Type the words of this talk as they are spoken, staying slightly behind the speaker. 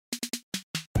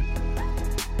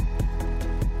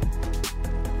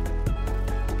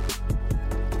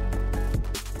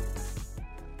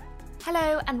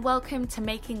Hello and welcome to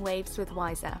Making Waves with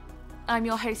Wiser. I'm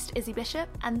your host Izzy Bishop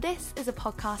and this is a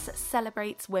podcast that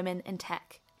celebrates women in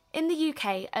tech. In the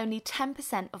UK, only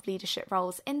 10% of leadership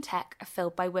roles in tech are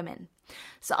filled by women.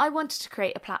 So I wanted to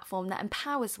create a platform that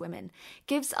empowers women,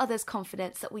 gives others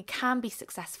confidence that we can be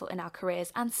successful in our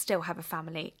careers and still have a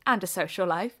family and a social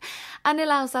life, and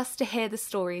allows us to hear the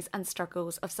stories and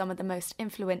struggles of some of the most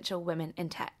influential women in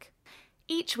tech.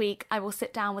 Each week, I will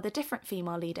sit down with a different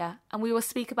female leader and we will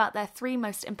speak about their 3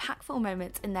 most impactful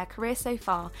moments in their career so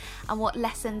far and what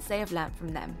lessons they have learned from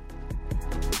them.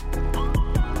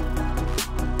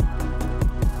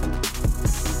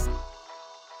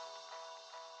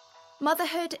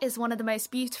 Motherhood is one of the most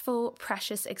beautiful,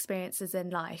 precious experiences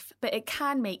in life, but it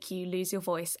can make you lose your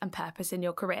voice and purpose in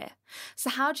your career. So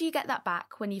how do you get that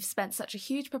back when you've spent such a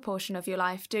huge proportion of your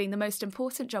life doing the most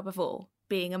important job of all,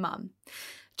 being a mum?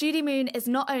 Judy Moon is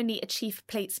not only a chief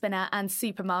plate spinner and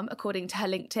super mum, according to her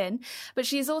LinkedIn, but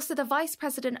she is also the vice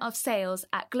president of sales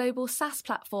at global SaaS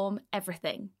platform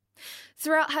Everything.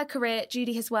 Throughout her career,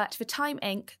 Judy has worked for Time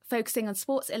Inc., focusing on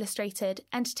Sports Illustrated,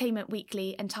 Entertainment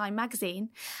Weekly and Time magazine,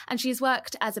 and she has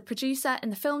worked as a producer in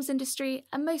the films industry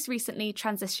and most recently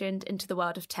transitioned into the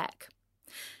world of tech.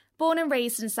 Born and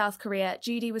raised in South Korea,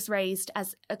 Judy was raised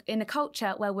in a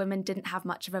culture where women didn't have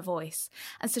much of a voice,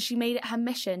 and so she made it her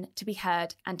mission to be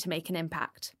heard and to make an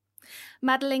impact.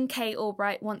 Madeleine K.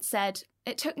 Albright once said,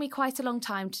 "It took me quite a long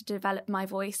time to develop my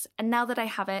voice, and now that I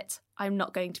have it, I'm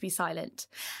not going to be silent."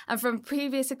 And from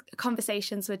previous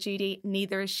conversations with Judy,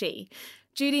 neither is she.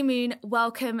 Judy Moon,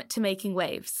 welcome to Making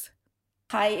Waves.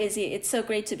 Hi, Izzy. It's so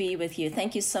great to be with you.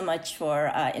 Thank you so much for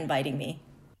inviting me.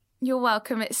 You're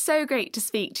welcome. It's so great to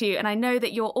speak to you. And I know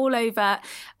that you're all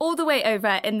the way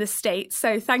over in the States.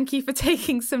 So thank you for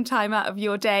taking some time out of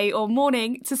your day or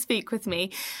morning to speak with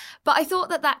me. But I thought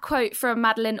that quote from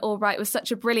Madeleine Albright was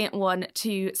such a brilliant one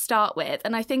to start with.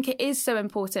 And I think it is so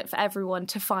important for everyone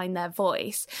to find their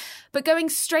voice. But going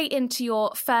straight into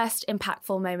your first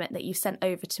impactful moment that you sent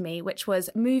over to me, which was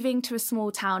moving to a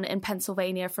small town in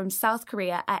Pennsylvania from South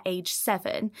Korea at age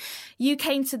 7, you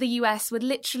came to the US with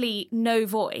literally no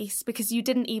voice because you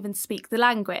didn't even speak the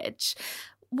language.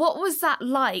 What was that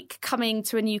like, coming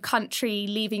to a new country,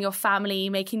 leaving your family,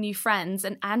 making new friends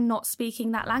and not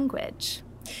speaking that language?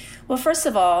 Well, first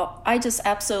of all, I just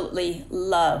absolutely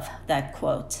love that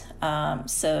quote.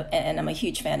 And I'm a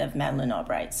huge fan of Madeleine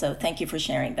Albright. So thank you for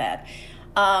sharing that.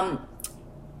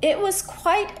 It was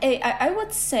I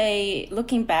would say,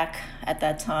 looking back at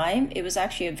that time, it was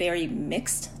actually a very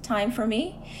mixed time for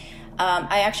me.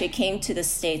 I actually came to the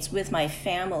States with my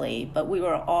family, but we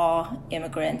were all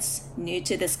immigrants, new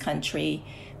to this country.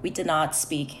 We did not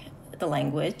speak the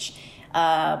language.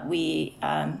 We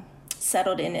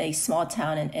settled in a small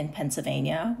town in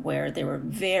Pennsylvania where there were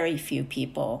very few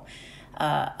people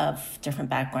of different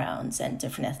backgrounds and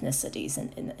different ethnicities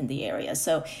in the area.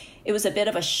 So it was a bit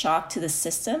of a shock to the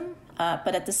system,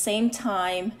 but at the same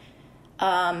time,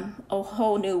 a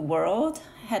whole new world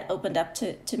had opened up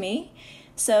to me.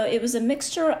 So it was a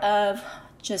mixture of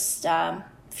just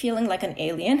feeling like an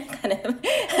alien, kind of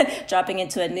dropping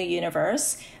into a new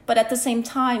universe, but at the same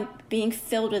time being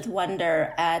filled with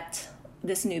wonder at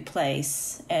this new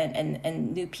place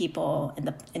and new people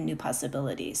and new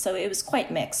possibilities. So it was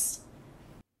quite mixed.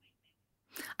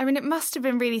 I mean, it must have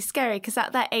been really scary because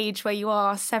at that age where you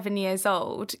are 7 years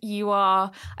old, you are,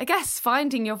 I guess,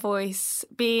 finding your voice,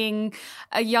 being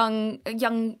a young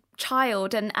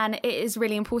child, and it is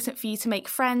really important for you to make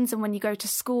friends. And when you go to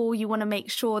school, you want to make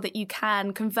sure that you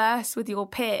can converse with your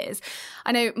peers.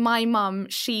 I know my mum,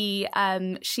 she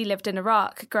lived in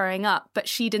Iraq growing up, but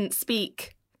she didn't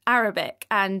speak Arabic.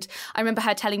 And I remember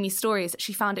her telling me stories that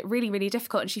she found it really, really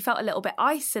difficult and she felt a little bit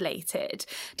isolated.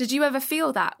 Did you ever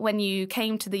feel that when you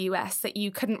came to the US, that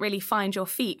you couldn't really find your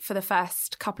feet for the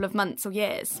first couple of months or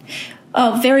years?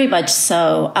 Oh, very much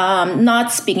so.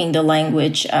 Not speaking the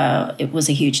language, it was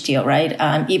a huge deal, right?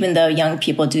 Even though young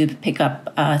people do pick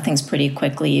up things pretty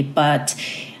quickly, but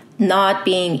not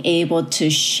being able to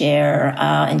share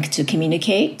and to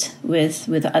communicate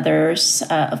with others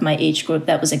of my age group,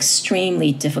 that was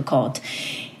extremely difficult.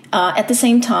 At the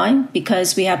same time,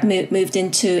 because we have moved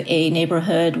into a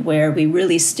neighborhood where we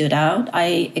really stood out,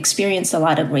 I experienced a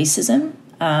lot of racism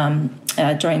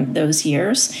during those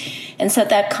years. And so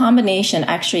that combination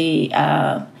actually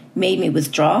made me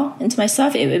withdraw into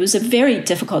myself. It was a very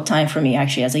difficult time for me,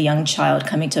 actually, as a young child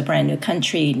coming to a brand new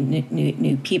country,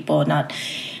 new people, not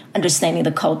understanding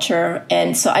the culture.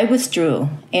 And so I withdrew,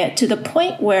 and to the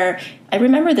point where I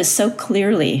remember this so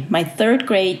clearly. My 3rd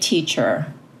grade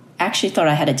teacher actually thought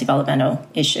I had a developmental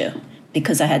issue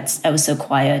because I was so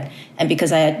quiet and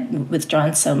because I had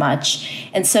withdrawn so much.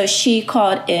 And so she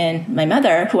called in my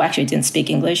mother, who actually didn't speak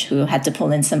English, who had to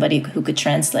pull in somebody who could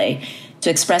translate to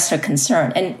express her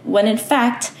concern. And when in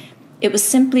fact, it was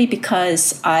simply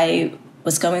because I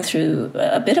was going through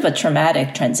a bit of a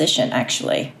traumatic transition,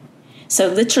 actually. So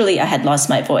literally, I had lost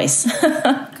my voice.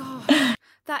 God,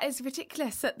 that is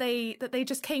ridiculous that they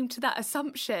just came to that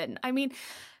assumption. I mean,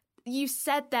 you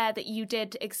said there that you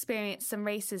did experience some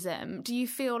racism. Do you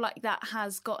feel like that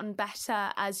has gotten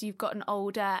better as you've gotten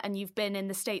older and you've been in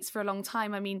the States for a long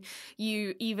time? I mean,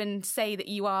 you even say that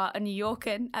you are a New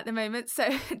Yorker at the moment. So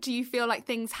do you feel like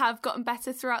things have gotten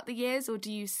better throughout the years, or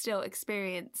do you still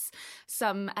experience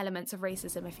some elements of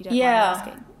racism, if you don't mind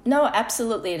asking? No,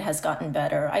 absolutely. It has gotten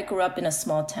better. I grew up in a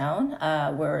small town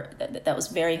where that was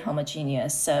very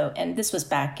homogeneous. So, and this was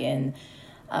back in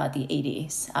the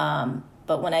 80s.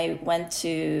 But when I went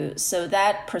so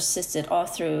that persisted all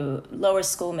through lower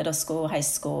school, middle school, high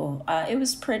school. It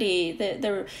was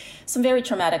there were some very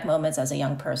traumatic moments as a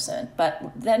young person.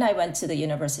 But then I went to the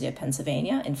University of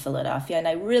Pennsylvania in Philadelphia, and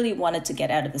I really wanted to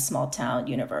get out of the small town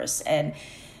universe. And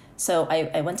so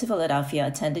I went to Philadelphia,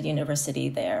 attended university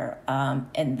there.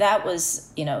 And that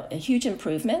was, a huge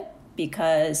improvement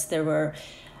because there were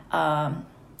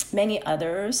many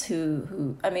others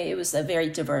who it was a very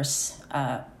diverse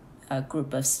a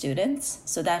group of students.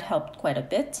 So that helped quite a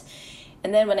bit.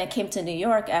 And then when I came to New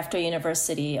York after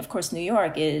university, of course, New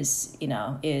York is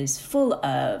full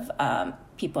of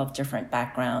people of different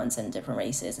backgrounds and different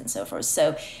races and so forth.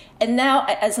 So, and now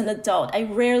as an adult, I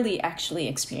rarely actually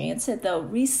experience it, though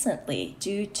recently,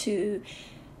 due to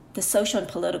the social and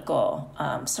political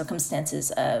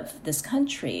circumstances of this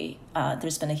country,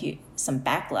 there's been some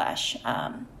backlash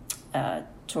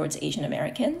towards Asian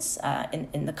Americans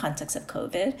in the context of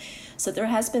COVID. So there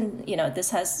has been,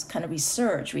 this has kind of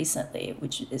resurged recently,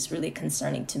 which is really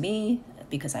concerning to me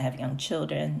because I have young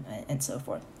children and so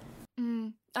forth.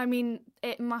 I mean,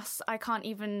 I can't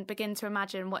even begin to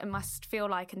imagine what it must feel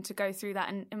like and to go through that.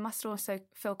 And it must also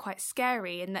feel quite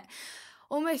scary, and that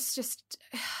almost just,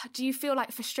 do you feel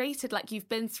like frustrated, like you've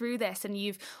been through this and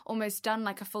you've almost done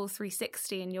like a full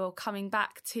 360 and you're coming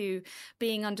back to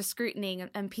being under scrutiny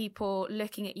and people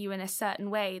looking at you in a certain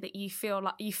way that you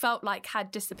felt like had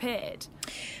disappeared?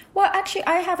 Well, actually,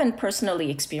 I haven't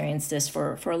personally experienced this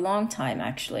for a long time,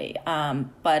 actually,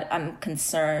 but I'm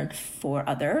concerned for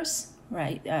others,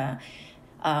 right?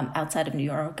 Outside of New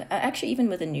York. Actually, even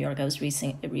within New York, I was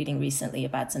reading recently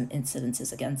about some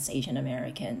incidences against Asian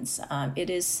Americans. It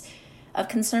is of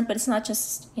concern, but it's not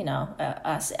just,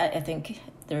 us. I think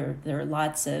there are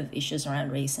lots of issues around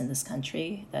race in this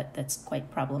country that's quite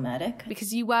problematic.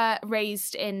 Because you were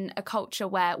raised in a culture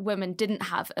where women didn't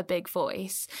have a big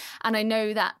voice. And I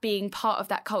know that being part of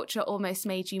that culture almost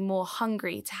made you more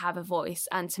hungry to have a voice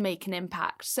and to make an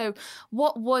impact. So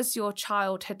what was your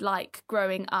childhood like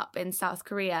growing up in South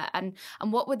Korea? And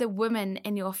what were the women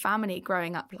in your family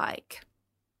growing up like?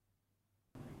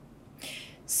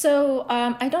 So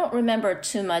I don't remember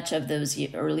too much of those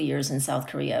early years in South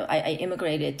Korea. I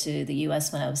immigrated to the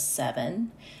U.S. when I was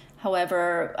 7.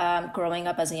 However, growing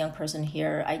up as a young person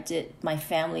here, my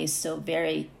family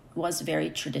was very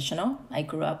traditional. I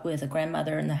grew up with a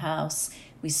grandmother in the house.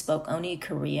 We spoke only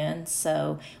Korean.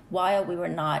 So while we were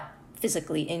not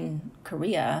physically in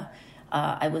Korea,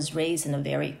 I was raised in a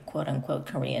very quote unquote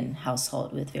Korean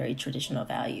household with very traditional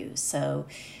values. So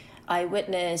I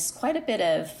witnessed quite a bit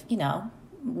of,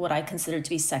 what I consider to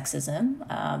be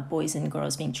sexism, boys and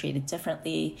girls being treated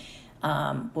differently,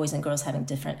 boys and girls having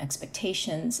different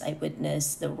expectations. I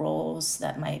witnessed the roles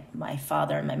that my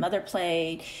father and my mother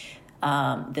played,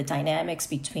 the dynamics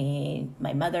between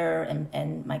my mother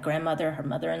and my grandmother, her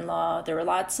mother-in-law. There were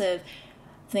lots of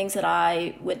things that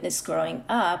I witnessed growing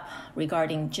up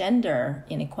regarding gender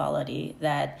inequality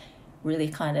that really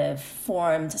kind of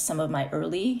formed some of my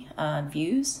early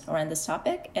views around this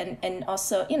topic. And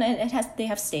also, they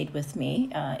have stayed with me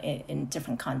in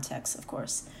different contexts, of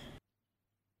course.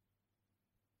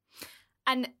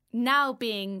 And now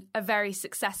being a very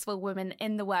successful woman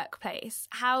in the workplace,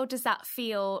 how does that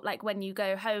feel like when you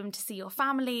go home to see your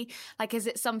family? Like, is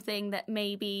it something that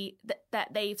maybe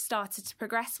that they've started to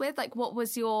progress with? Like, what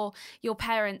was your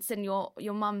parents and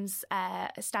your mum's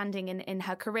standing in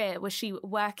her career? Was she a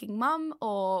working mum,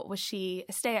 or was she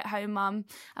a stay-at-home mum?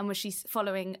 And was she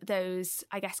following those,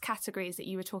 I guess, categories that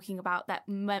you were talking about, that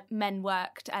men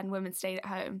worked and women stayed at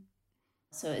home?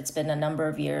 So it's been a number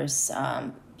of years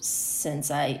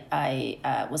since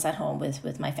I was at home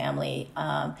with my family.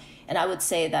 And I would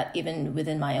say that even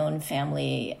within my own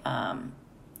family,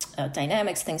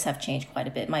 dynamics, things have changed quite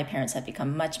a bit. My parents have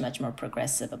become much, much more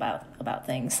progressive about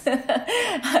things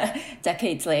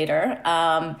decades later.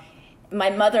 My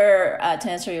mother,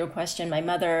 to answer your question, my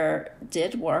mother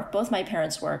did work. Both my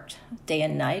parents worked day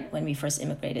and night when we first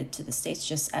immigrated to the States,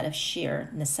 just out of sheer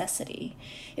necessity.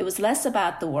 It was less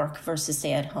about the work versus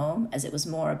stay at home, as it was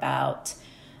more about,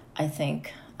 I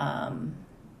think,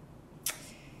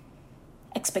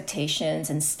 expectations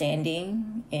and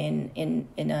standing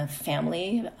in a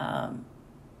family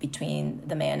between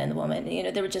the man and the woman.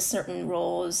 There were just certain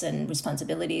roles and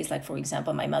responsibilities. Like, for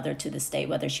example, my mother to this day,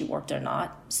 whether she worked or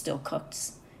not, still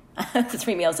cooks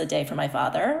 3 meals a day for my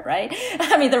father, right?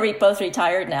 I mean, they're both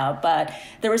retired now, but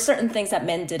there were certain things that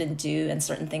men didn't do and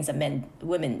certain things that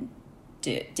women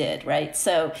did, right?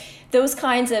 So those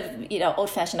kinds of,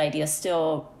 old-fashioned ideas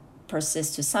still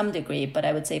persist to some degree, but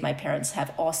I would say my parents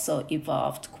have also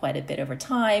evolved quite a bit over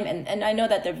time, and I know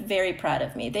that they're very proud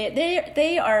of me.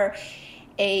 They are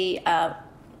what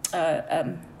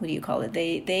do you call it?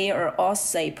 They are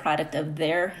also a product of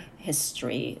their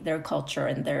history, their culture,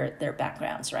 and their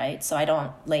backgrounds, right? So I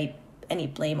don't lay any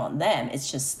blame on them.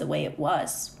 It's just the way it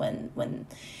was when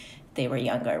they were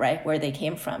younger, right? Where they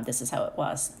came from. This is how it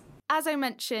was. As I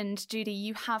mentioned, Judy,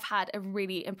 you have had a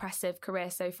really impressive career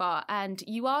so far, and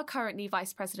you are currently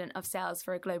Vice President of Sales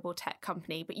for a global tech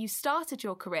company, but you started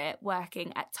your career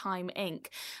working at Time Inc.,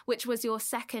 which was your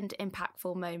second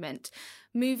impactful moment,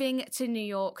 moving to New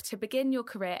York to begin your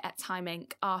career at Time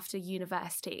Inc. after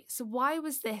university. So why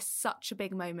was this such a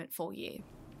big moment for you?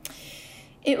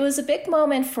 It was a big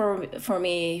moment for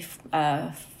me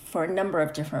for a number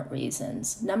of different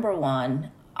reasons. Number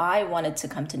one, I wanted to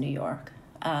come to New York.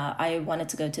 I wanted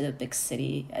to go to the big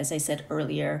city. As I said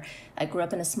earlier, I grew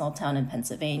up in a small town in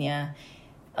Pennsylvania.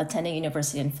 Attending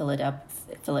university in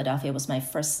Philadelphia was my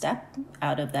first step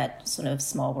out of that sort of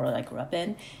small world I grew up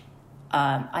in.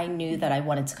 I knew that I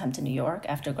wanted to come to New York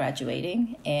after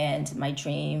graduating, and my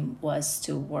dream was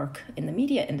to work in the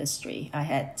media industry. I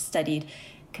had studied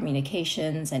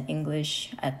communications and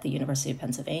English at the University of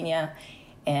Pennsylvania,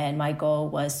 and my goal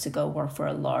was to go work for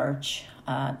a large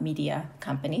media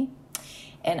company.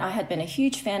 And I had been a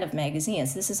huge fan of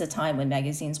magazines. This is a time when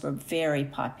magazines were very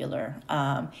popular.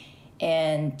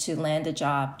 And to land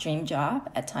a dream job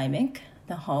at Time Inc.,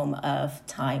 the home of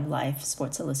Time, Life,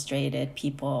 Sports Illustrated,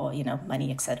 People, Money,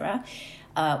 etc.,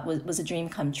 was a dream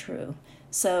come true.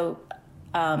 So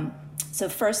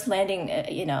first landing,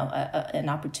 an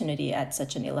opportunity at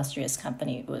such an illustrious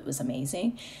company was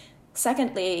amazing.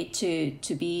 Secondly,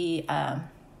 to be a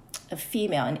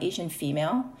female, an Asian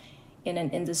female, in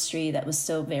an industry that was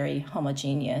still very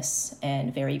homogeneous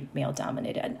and very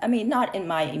male-dominated. I mean, not in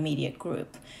my immediate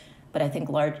group, but I think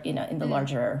in the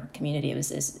larger community, it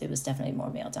was definitely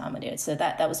more male-dominated. So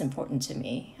that was important to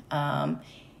me. And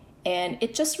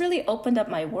it just really opened up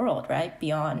my world, right,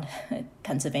 beyond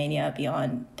Pennsylvania,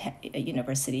 beyond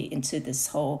university, into this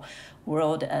whole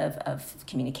world of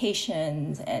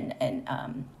communications and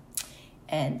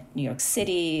New York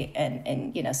City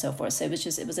and so forth. So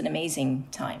it was an amazing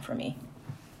time for me.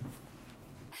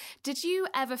 Did you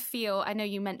ever feel, I know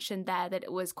you mentioned there that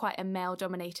it was quite a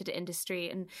male-dominated industry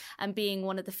and being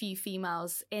one of the few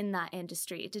females in that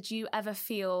industry, did you ever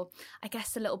feel, I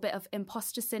guess, a little bit of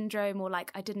imposter syndrome, or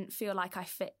like I didn't feel like I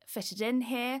fitted in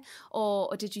here,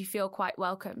 or did you feel quite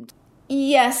welcomed?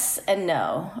 Yes and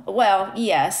no. Well,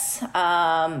 yes.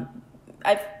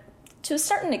 To a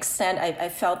certain extent, I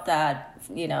felt that,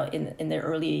 in the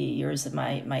early years of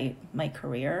my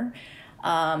career.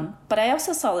 But I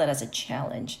also saw that as a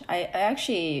challenge. I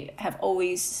actually have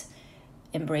always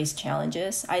embraced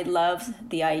challenges. I loved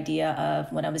the idea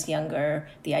of, when I was younger,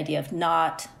 the idea of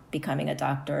not becoming a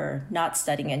doctor, not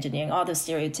studying engineering, all those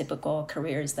stereotypical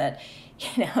careers that,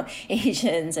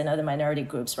 Asians and other minority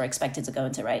groups were expected to go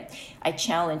into, right? I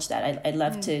challenged that. I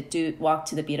love to walk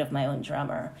to the beat of my own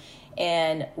drummer.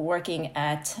 And working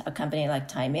at a company like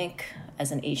Time Inc.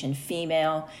 as an Asian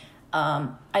female,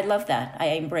 I love that. I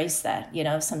embrace that.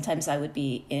 Sometimes I would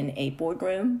be in a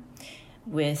boardroom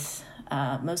with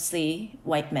mostly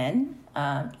white men.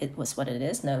 It was what it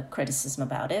is. No criticism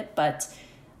about it. But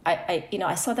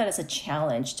I saw that as a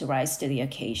challenge to rise to the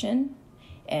occasion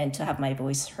and to have my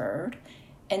voice heard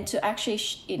and to actually,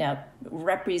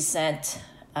 represent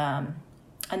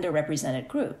underrepresented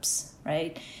groups,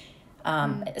 right?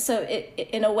 So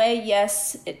in a way,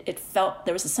 yes, it felt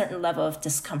there was a certain level of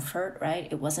discomfort, right?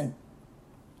 It wasn't,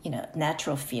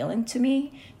 natural feeling to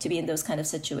me to be in those kind of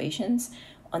situations.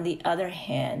 On the other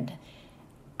hand,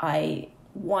 I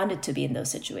wanted to be in those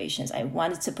situations. I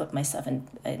wanted to put myself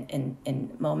in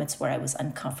moments where I was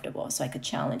uncomfortable so I could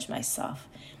challenge myself,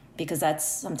 because that's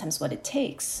sometimes what it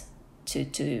takes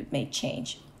to make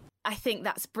change. I think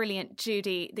that's brilliant,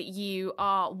 Judy, that you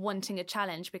are wanting a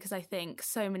challenge, because I think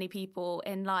so many people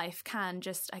in life can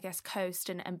just, I guess, coast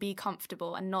and be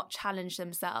comfortable and not challenge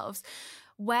themselves.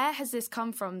 Where has this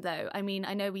come from, though? I mean,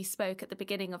 I know we spoke at the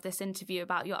beginning of this interview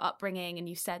about your upbringing, and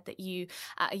you said that you,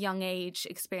 at a young age,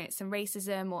 experienced some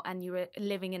racism, and you were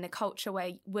living in a culture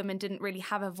where women didn't really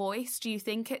have a voice. Do you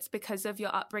think it's because of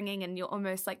your upbringing and you're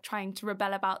almost like trying to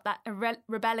rebel about that,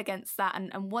 rebel against that,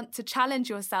 and want to challenge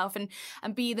yourself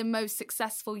and be the most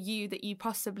successful you that you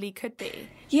possibly could be?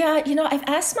 Yeah, I've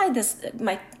asked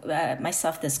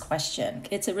myself this question.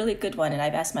 It's a really good one, and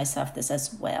I've asked myself this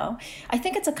as well. I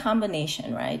think it's a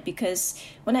combination, right? Because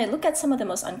when I look at some of the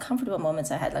most uncomfortable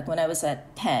moments I had, like when I was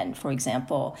at Penn, for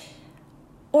example,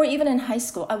 or even in high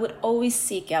school, I would always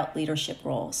seek out leadership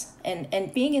roles.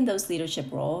 And being in those leadership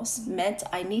roles meant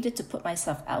I needed to put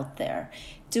myself out there,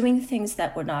 doing things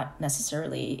that were not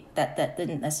necessarily, that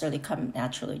didn't necessarily come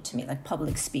naturally to me, like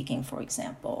public speaking, for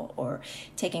example, or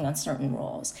taking on certain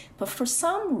roles. But for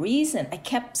some reason, I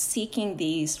kept seeking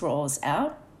these roles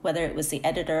out, whether it was the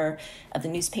editor of the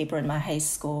newspaper in my high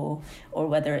school, or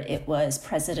whether it was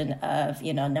president of,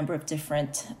 a number of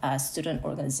different student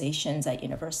organizations at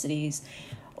universities,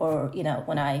 or,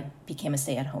 when I became a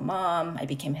stay-at-home mom, I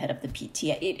became head of the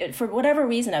PTA. For whatever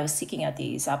reason, I was seeking out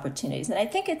these opportunities. And I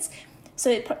think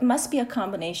it must be a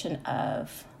combination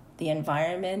of the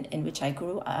environment in which I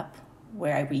grew up,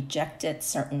 where I rejected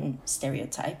certain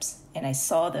stereotypes, and I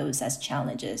saw those as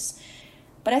challenges.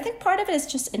 But I think part of it is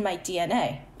just in my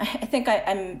DNA. I think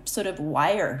I'm sort of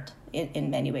wired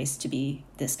in many ways to be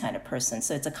this kind of person.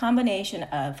 So it's a combination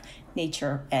of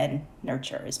nature and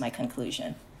nurture is my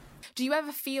conclusion. Do you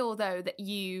ever feel, though, that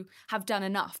you have done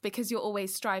enough, because you're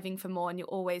always striving for more and you're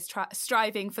always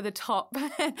striving for the top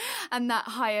and that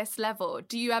highest level?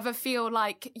 Do you ever feel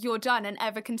like you're done and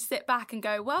ever can sit back and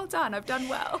go, well done, I've done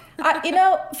well?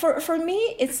 For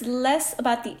me, it's less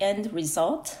about the end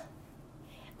result.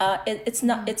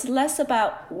 It's less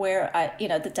about where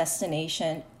the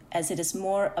destination, as it is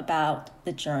more about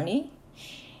the journey.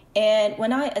 And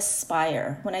when I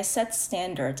aspire, when I set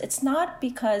standards, it's not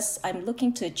because I'm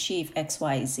looking to achieve X,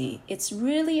 Y, Z. It's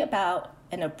really about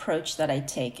an approach that I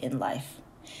take in life.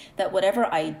 That whatever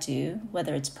I do,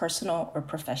 whether it's personal or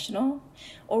professional,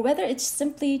 or whether it's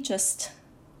simply just,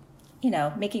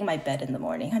 making my bed in the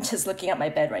morning. I'm just looking at my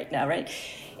bed right now, right?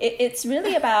 It's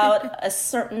really about a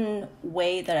certain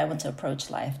way that I want to approach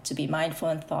life, to be mindful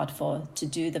and thoughtful, to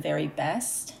do the very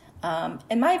best.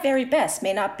 And my very best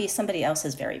may not be somebody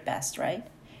else's very best, right?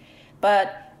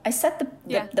 But I set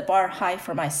the bar high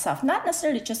for myself, not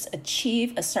necessarily just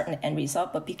achieve a certain end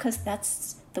result, but because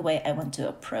that's the way I want to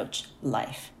approach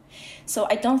life. So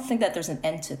I don't think that there's an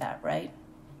end to that, right?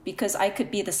 Because I could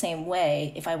be the same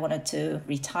way if I wanted to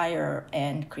retire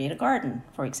and create a garden,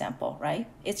 for example, right?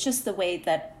 It's just the way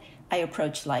that I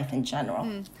approach life in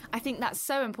general. I think that's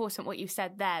so important what you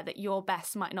said there, that your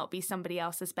best might not be somebody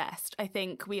else's best. I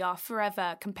think we are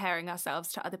forever comparing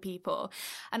ourselves to other people.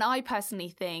 And I personally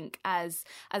think as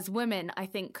women, I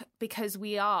think because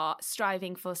we are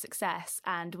striving for success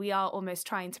and we are almost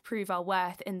trying to prove our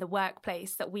worth in the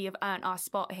workplace, that we have earned our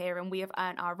spot here and we have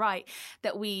earned our right,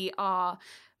 that we are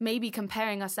maybe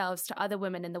comparing ourselves to other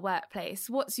women in the workplace.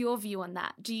 What's your view on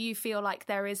that? Do you feel like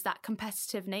there is that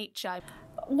competitive nature?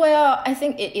 Well, I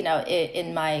think,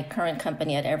 in my current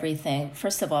company at Everything,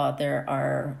 first of all, there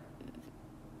are,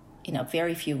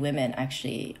 very few women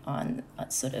actually on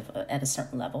sort of at a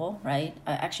certain level, right?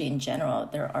 Actually, in general,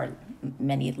 there are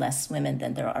many less women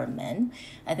than there are men.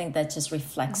 I think that just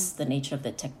reflects the nature of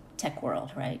the tech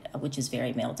world, right? Which is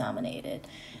very male dominated.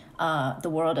 The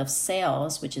world of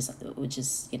sales, which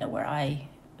is where I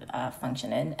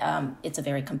function in, it's a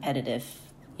very competitive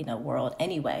world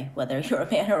anyway, whether you're a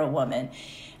man or a woman.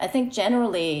 I think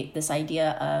generally this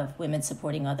idea of women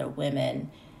supporting other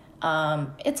women,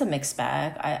 it's a mixed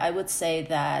bag. I would say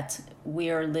that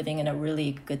we're living in a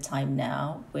really good time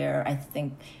now, where I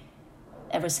think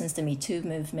ever since the Me Too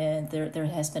movement, there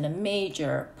has been a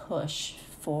major push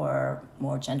for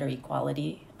more gender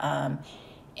equality.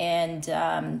 And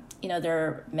there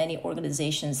are many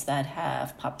organizations that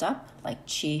have popped up, like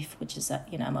Chief, which is,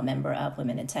 I'm a member of,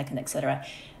 Women in Tech, and et cetera,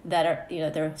 that are,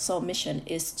 their sole mission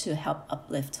is to help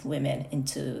uplift women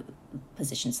into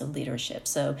positions of leadership.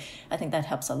 So I think that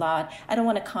helps a lot. I don't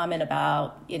want to comment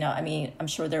about, I'm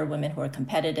sure there are women who are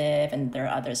competitive and there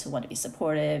are others who want to be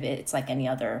supportive. It's like any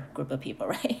other group of people,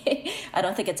 right? I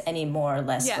don't think it's any more or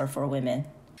less for women.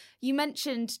 You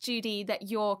mentioned, Judy, that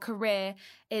your career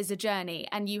is a journey,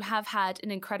 and you have had an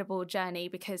incredible journey,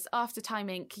 because after Time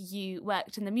Inc. you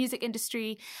worked in the music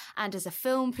industry and as a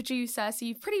film producer, so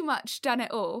you've pretty much done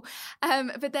it all.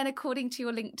 But then according to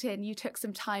your LinkedIn, you took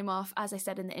some time off, as I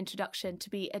said in the introduction, to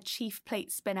be a chief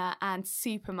plate spinner and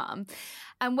supermum.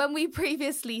 And when we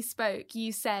previously spoke,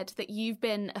 you said that you've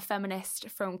been a feminist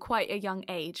from quite a young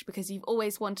age because you've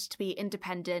always wanted to be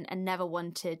independent and never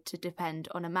wanted to depend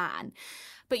on a man.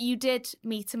 But you did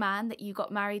meet a man that you got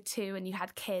married to, and you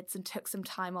had kids and took some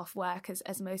time off work,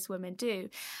 as most women do.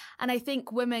 And I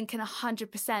think women can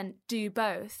 100% do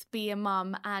both, be a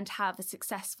mum and have a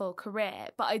successful career.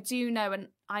 But I do know, and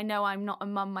I know I'm not a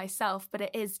mum myself, but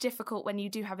it is difficult when you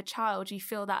do have a child. You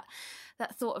feel that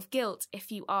thought of guilt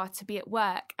if you are to be at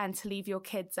work and to leave your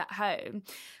kids at home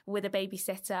with a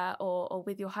babysitter or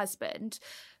with your husband.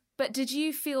 But did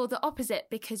you feel the opposite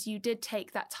because you did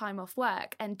take that time off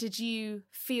work? And did you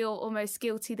feel almost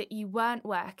guilty that you weren't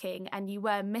working and you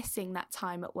were missing that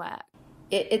time at work?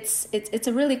 It's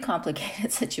a really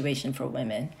complicated situation for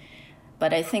women.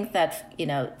 But I think that,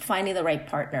 finding the right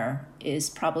partner is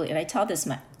probably, and I tell this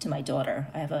to my daughter.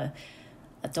 I have a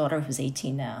daughter who's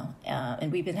 18 now,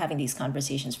 and we've been having these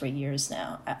conversations for years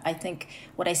now. I think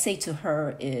what I say to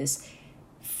her is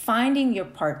finding your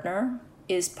partner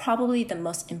is probably the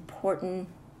most important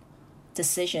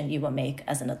decision you will make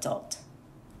as an adult.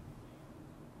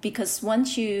 Because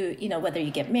once you, whether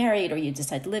you get married or you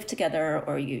decide to live together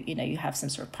or you have some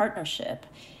sort of partnership,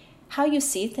 how you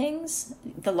see things,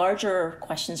 the larger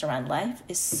questions around life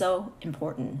is so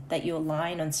important that you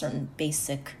align on certain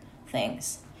basic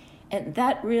things. And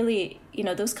that really,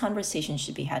 those conversations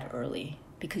should be had early,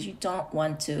 because you don't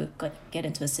want to get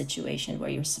into a situation where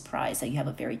you're surprised that you have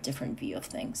a very different view of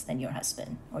things than your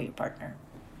husband or your partner.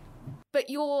 But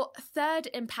your third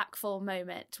impactful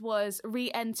moment was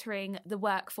re-entering the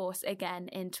workforce again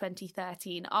in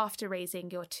 2013 after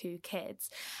raising your 2 kids.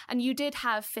 And you did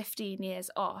have 15 years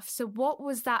off. So what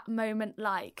was that moment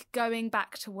like, going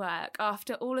back to work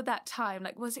after all of that time?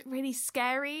 Like, was it really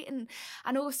scary?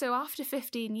 And also after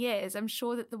 15 years, I'm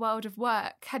sure that the world of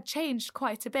work had changed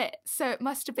quite a bit. So it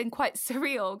must have been quite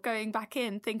surreal going back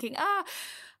in thinking,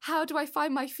 how do I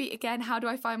find my feet again? How do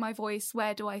I find my voice?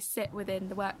 Where do I sit within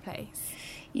the workplace?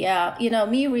 Yeah,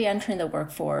 me re-entering the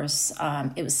workforce,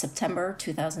 it was September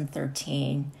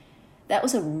 2013. That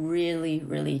was a really,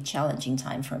 really challenging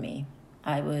time for me.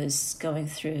 I was going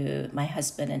through, my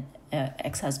husband and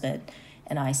ex-husband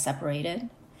and I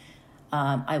separated.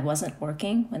 I wasn't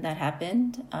working when that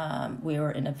happened. We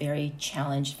were in a very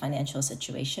challenged financial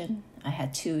situation. I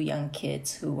had 2 young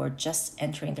kids who were just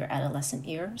entering their adolescent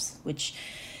years, which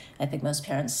I think most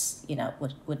parents,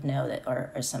 would know that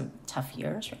are some tough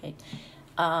years, right?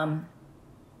 And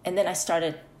then I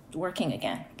started working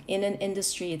again in an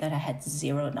industry that I had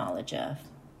zero knowledge of,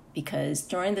 because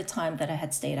during the time that I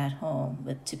had stayed at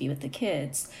home to be with the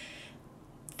kids,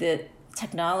 the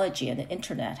technology and the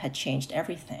internet had changed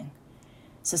everything.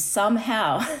 So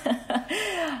somehow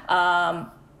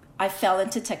I fell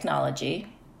into technology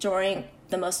during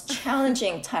the most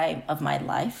challenging time of my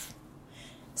life.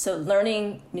 So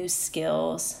learning new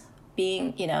skills,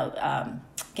 being,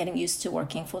 getting used to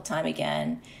working full time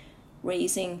again,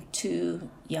 raising 2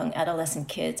 young adolescent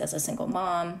kids as a single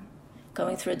mom,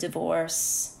 going through a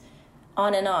divorce,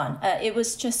 on and on. It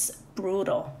was just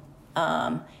brutal.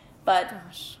 But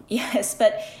Gosh. Yes,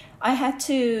 but I had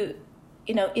to,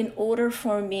 in order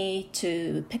for me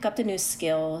to pick up the new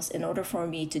skills, in order for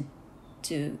me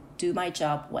to do my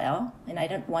job well, and I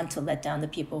didn't want to let down the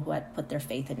people who had put their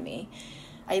faith in me,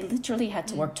 I literally had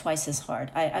to work twice as hard.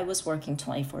 I was working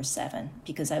 24/7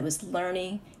 because I was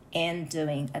learning and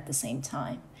doing at the same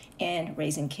time, and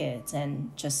raising kids,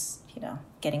 and just,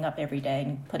 getting up every day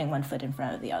and putting one foot in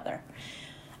front of the other.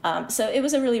 So it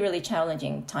was a really, really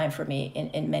challenging time for me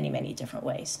in many, many different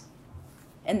ways.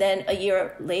 And then a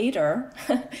year later,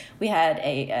 we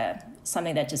had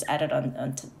something that just added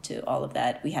on to all of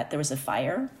that. There was a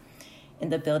fire in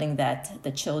the building that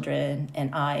the children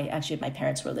and actually my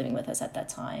parents were living with us at that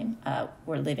time,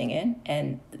 were living in,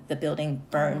 and the building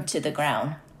burned to the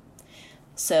ground.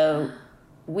 So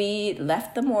we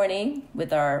left the morning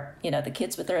with our, the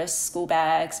kids with their school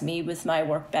bags, me with my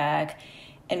work bag,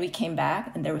 and we came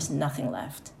back and there was nothing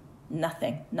left.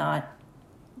 Nothing, not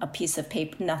a piece of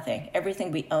paper, nothing.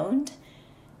 Everything we owned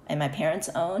and my parents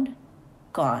owned,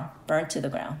 gone, burned to the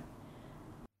ground.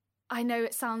 I know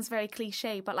it sounds very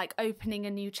cliche, but like opening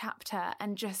a new chapter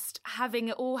and just having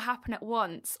it all happen at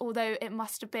once, although it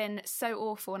must have been so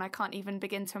awful and I can't even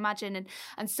begin to imagine,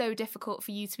 and so difficult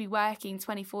for you to be working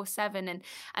 24/7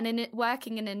 and in it,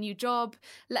 working in a new job,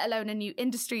 let alone a new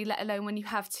industry, let alone when you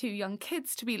have 2 young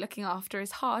kids to be looking after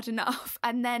is hard enough.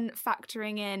 And then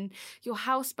factoring in your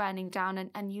house burning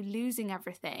down and you losing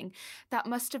everything, that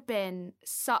must have been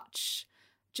such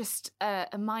just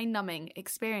a mind-numbing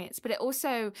experience. But it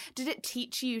also, did it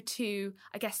teach you to,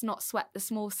 I guess, not sweat the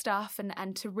small stuff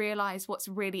and to realise what's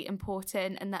really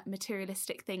important and that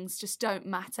materialistic things just don't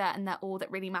matter and that all that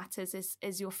really matters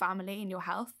is your family and your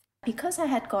health? Because I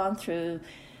had gone through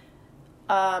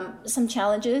some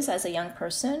challenges as a young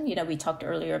person. You know, we talked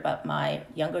earlier about my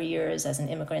younger years as an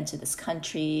immigrant to this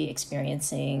country,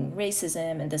 experiencing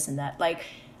racism and this and that. Like,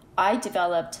 I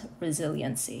developed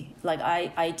resiliency. Like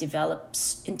I developed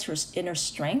inner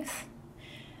strength,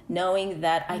 knowing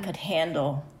that I could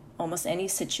handle almost any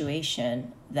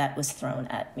situation that was thrown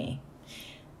at me.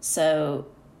 So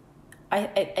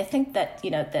I think that, you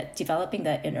know, that developing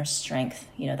that inner strength,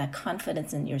 you know, that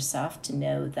confidence in yourself to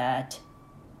know that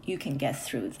you can get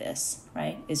through this,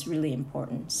 right, is really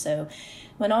important. So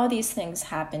when all these things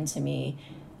happened to me,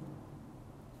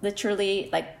 literally,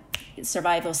 like,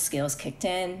 survival skills kicked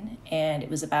in, and it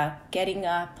was about getting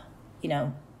up, you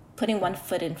know, putting one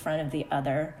foot in front of the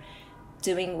other,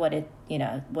 doing what it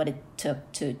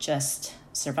took to just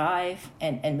survive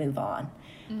and move on.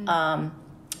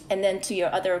 And then to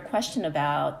your other question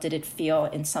about, did it feel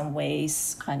in some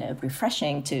ways kind of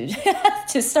refreshing to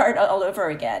to start all over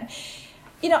again?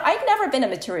 You know, I'd never been a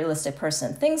materialistic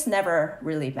person. Things never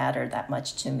really mattered that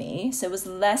much to me. So it was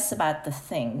less about the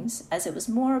things as it was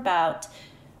more about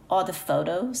all the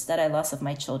photos that I lost of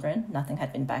my children. Nothing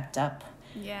had been backed up.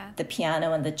 Yeah. The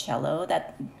piano and the cello,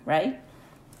 that, right?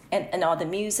 And all the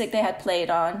music they had played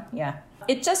on. Yeah.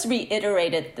 It just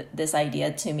reiterated this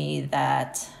idea to me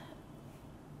that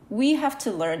we have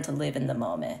to learn to live in the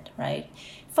moment, right?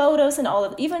 Photos and all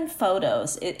of, even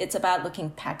photos, it's about looking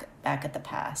back at the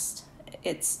past.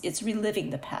 It's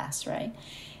reliving the past, right?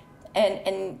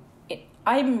 And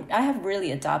I have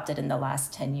really adopted in the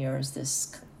last 10 years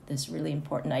this really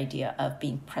important idea of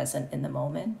being present in the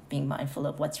moment, being mindful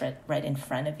of what's right in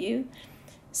front of you.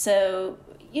 So,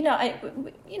 you know,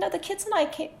 the kids and I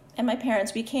came, and my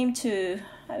parents, we came to,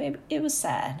 I mean, it was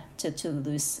sad to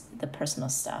lose the personal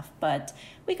stuff, but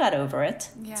we got over it.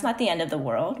 Yeah. It's not the end of the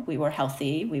world. We were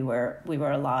healthy, we were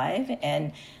alive,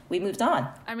 and we moved on.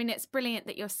 I mean, it's brilliant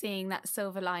that you're seeing that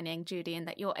silver lining, Judy, and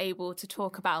that you're able to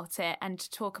talk about it and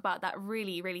to talk about that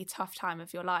really, really tough time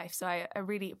of your life. So I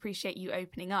really appreciate you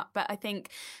opening up. But I think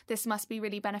this must be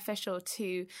really beneficial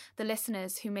to the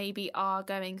listeners who maybe are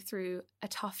going through a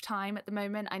tough time at the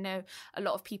moment. I know a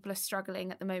lot of people are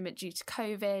struggling at the moment due to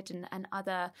COVID and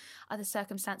other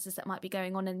circumstances that might be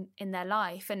going on in their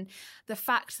life. And the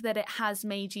fact that it has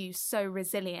made you so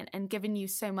resilient and given you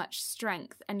so much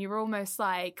strength, and you're almost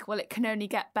like, well, it can only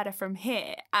get better from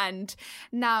here. And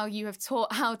now you have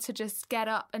taught how to just get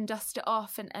up and dust it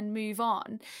off and move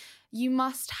on. You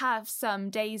must have some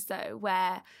days, though,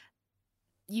 where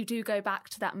you do go back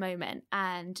to that moment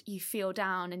and you feel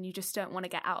down and you just don't want to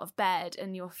get out of bed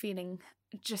and you're feeling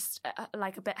just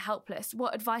like a bit helpless.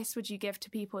 What advice would you give to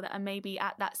people that are maybe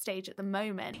at that stage at the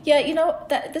moment? Yeah, you know,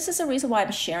 this is the reason why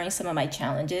I'm sharing some of my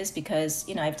challenges, because,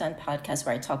 you know, I've done podcasts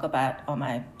where I talk about all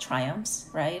my triumphs,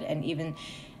 right? And even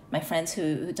my friends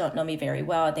who don't know me very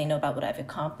well, they know about what I've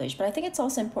accomplished. But I think it's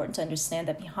also important to understand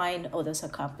that behind all those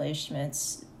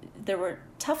accomplishments, there were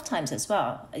tough times as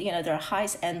well. You know, there are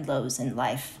highs and lows in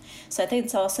life. So I think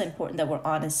it's also important that we're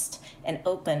honest and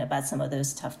open about some of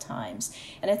those tough times.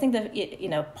 And I think that, you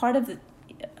know, part of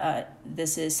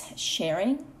this is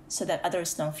sharing so that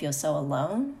others don't feel so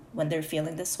alone when they're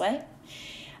feeling this way.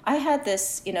 I had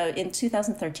this, you know, in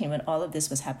 2013 when all of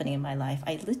this was happening in my life,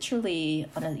 I literally,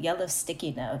 on a yellow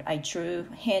sticky note, I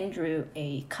hand drew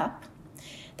a cup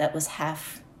that was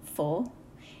half full.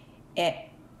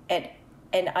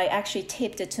 And I actually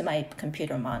taped it to my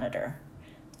computer monitor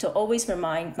to always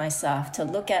remind myself to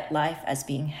look at life as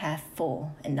being half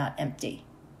full and not empty.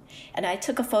 And I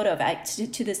took a photo of it.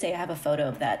 To this day, I have a photo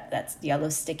of that yellow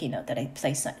sticky note that I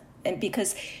placed on. And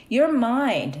because your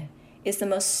mind is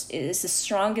the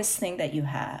strongest thing that you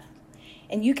have,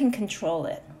 and you can control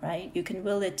it, right? You can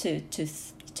will it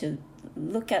to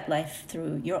look at life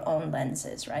through your own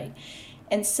lenses, right?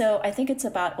 And so I think it's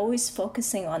about always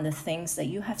focusing on the things that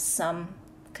you have some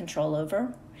control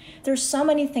over. There's so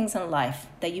many things in life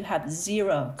that you have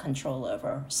zero control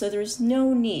over. So there's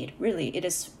no need, really. It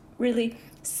is really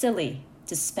silly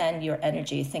to spend your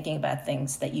energy thinking about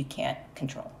things that you can't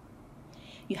control.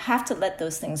 You have to let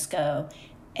those things go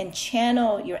and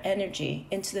channel your energy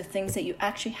into the things that you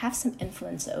actually have some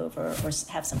influence over or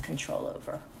have some control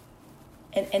over.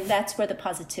 And that's where the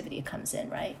positivity comes in,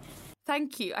 right?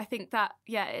 Thank you. I think that,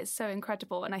 it's so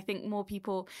incredible. And I think more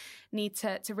people need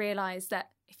to realize that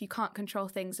if you can't control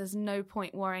things, there's no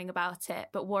point worrying about it,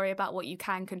 but worry about what you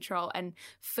can control and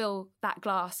fill that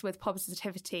glass with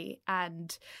positivity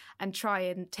and try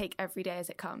and take every day as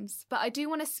it comes. But I do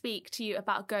want to speak to you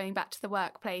about going back to the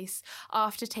workplace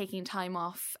after taking time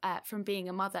off from being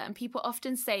a mother. And people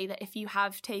often say that if you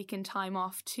have taken time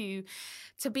off to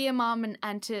be a mum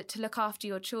and to look after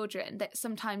your children, that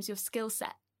sometimes your skill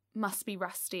set must be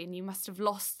rusty and you must have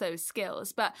lost those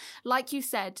skills. But like you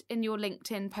said in your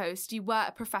LinkedIn post, you were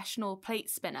a professional plate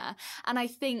spinner. And I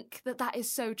think that is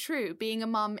so true. Being a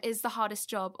mum is the hardest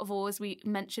job of all. As we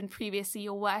mentioned previously,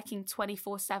 you're working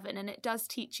 24/7 and it does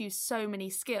teach you so many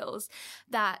skills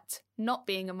that not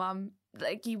being a mum,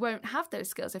 like you won't have those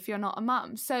skills if you're not a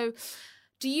mum. So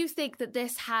do you think that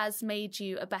this has made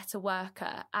you a better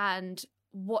worker? And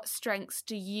what strengths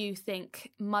do you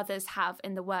think mothers have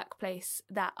in the workplace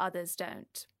that others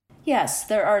don't? Yes,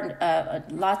 there are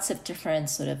lots of different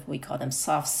sort of, we call them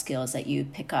soft skills that you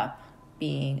pick up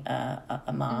being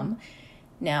a mom.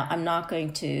 Now, I'm not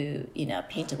going to,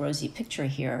 paint a rosy picture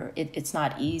here. It's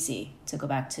not easy to go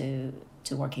back to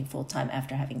working full time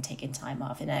after having taken time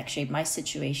off. And actually, my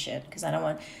situation, because I don't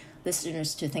want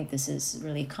listeners to think this is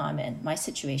really common, my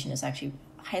situation is actually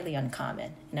highly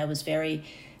uncommon. And I was very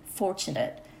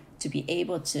fortunate to be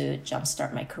able to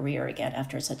jumpstart my career again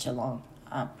after such a long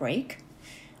break.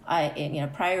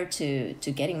 Prior to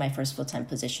getting my first full-time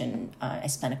position, I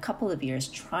spent a couple of years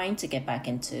trying to get back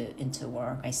into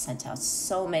work. I sent out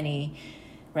so many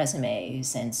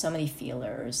resumes and so many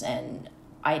feelers, and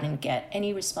I didn't get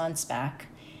any response back.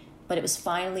 But it was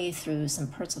finally through some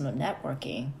personal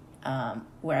networking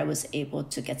where I was able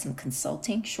to get some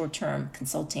short-term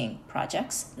consulting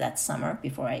projects that summer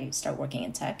before I start working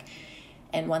in tech.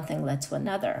 And one thing led to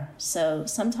another. So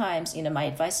sometimes, my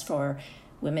advice for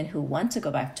women who want to go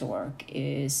back to work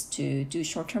is to do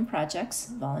short-term projects,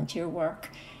 volunteer work,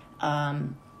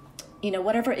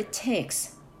 whatever it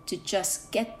takes to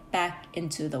just get back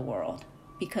into the world.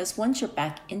 Because once you're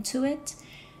back into it,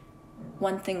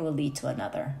 one thing will lead to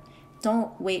another.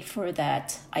 Don't wait for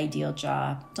that ideal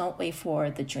job. Don't wait for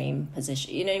the dream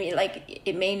position. You know what I mean? Like,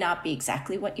 it may not be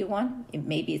exactly what you want.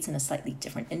 Maybe it's in a slightly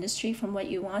different industry from what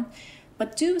you want.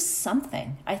 But do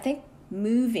something. I think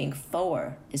moving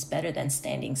forward is better than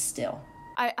standing still.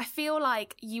 I feel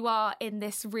like you are in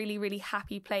this really, really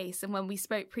happy place. And when we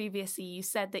spoke previously, you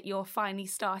said that you're finally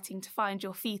starting to find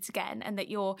your feet again and that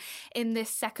you're in this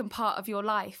second part of your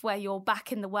life where you're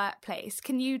back in the workplace.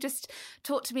 Can you just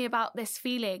talk to me about this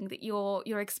feeling that you're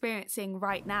experiencing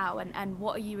right now and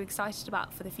what are you excited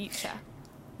about for the future?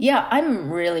 Yeah,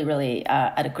 I'm really, really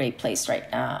at a great place right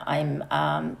now.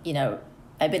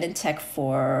 I've been in tech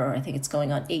for, I think it's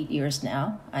going on 8 years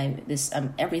now.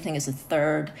 Everything is a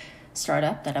third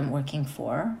startup that I'm working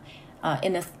for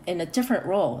in a different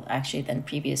role actually than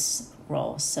previous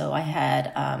roles. So I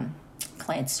had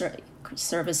client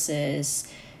services,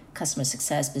 customer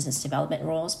success, business development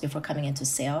roles before coming into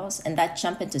sales. And that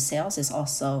jump into sales is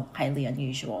also highly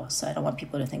unusual. So I don't want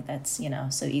people to think that's,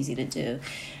 so easy to do.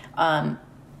 And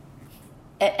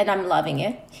I'm loving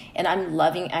it. And I'm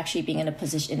loving actually being in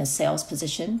a sales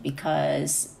position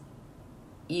because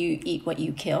you eat what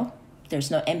you kill. There's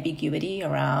no ambiguity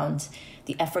around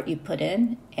the effort you put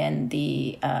in and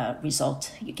the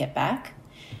result you get back.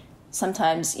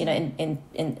 Sometimes, in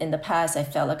the past, I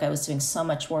felt like I was doing so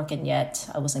much work and yet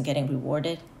I wasn't getting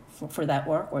rewarded for that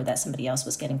work, or that somebody else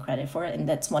was getting credit for it. And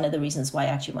that's one of the reasons why I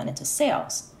actually went into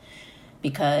sales,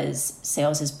 because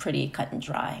sales is pretty cut and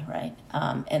dry, right?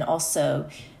 And also,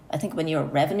 I think when you're a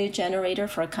revenue generator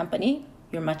for a company,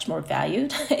 you're much more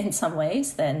valued in some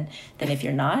ways than if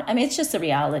you're not. I mean, it's just the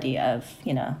reality of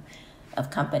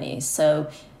companies. So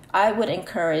I would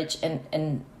encourage,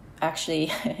 and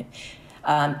actually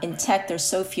in tech, there's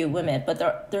so few women, but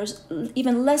there's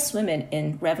even less women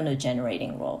in revenue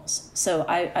generating roles. So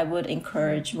I would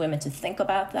encourage women to think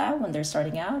about that when they're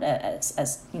starting out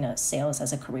as sales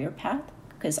as a career path,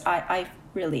 because I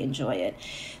really enjoy it.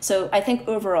 So I think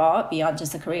overall, beyond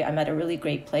just the career, I'm at a really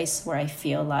great place where I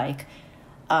feel like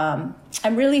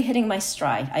I'm really hitting my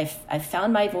stride. I've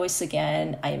found my voice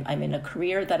again. I'm in a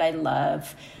career that I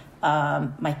love.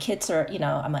 My kids are,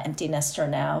 I'm an empty nester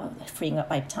now, freeing up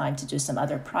my time to do some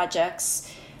other projects.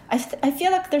 I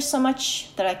feel like there's so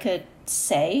much that I could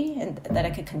say and that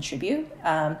I could contribute.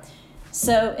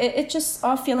 So it's just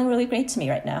all feeling really great to me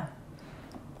right now.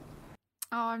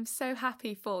 Oh, I'm so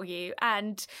happy for you.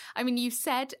 And I mean, you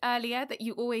said earlier that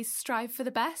you always strive for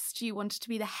the best. You wanted to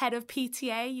be the head of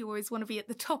PTA. You always want to be at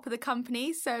the top of the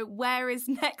company. So where is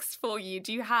next for you?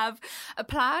 Do you have a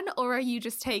plan, or are you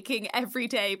just taking every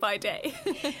day by day?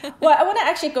 Well, I want to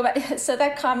actually go back. So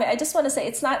that comment, I just want to say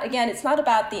it's not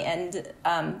about the end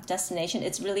destination.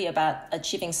 It's really about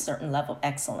achieving a certain level of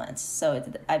excellence. So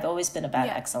I've always been about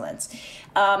excellence.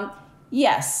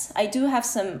 Yes, I do have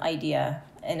some idea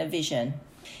and a vision,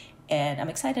 and I'm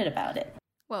excited about it.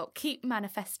 Well, keep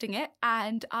manifesting it,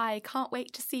 and I can't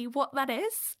wait to see what that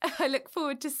is. I look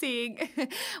forward to seeing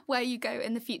where you go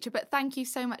in the future. But thank you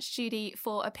so much, Judy,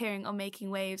 for appearing on Making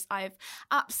Waves. I've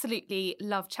absolutely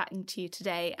loved chatting to you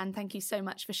today, and thank you so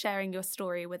much for sharing your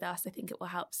story with us. I think it will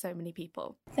help so many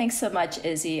people. Thanks so much,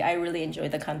 Izzy. I really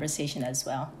enjoyed the conversation as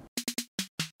well.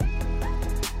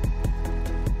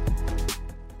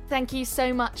 Thank you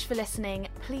so much for listening.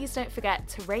 Please don't forget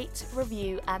to rate,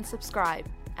 review, and subscribe,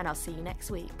 and I'll see you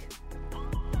next week.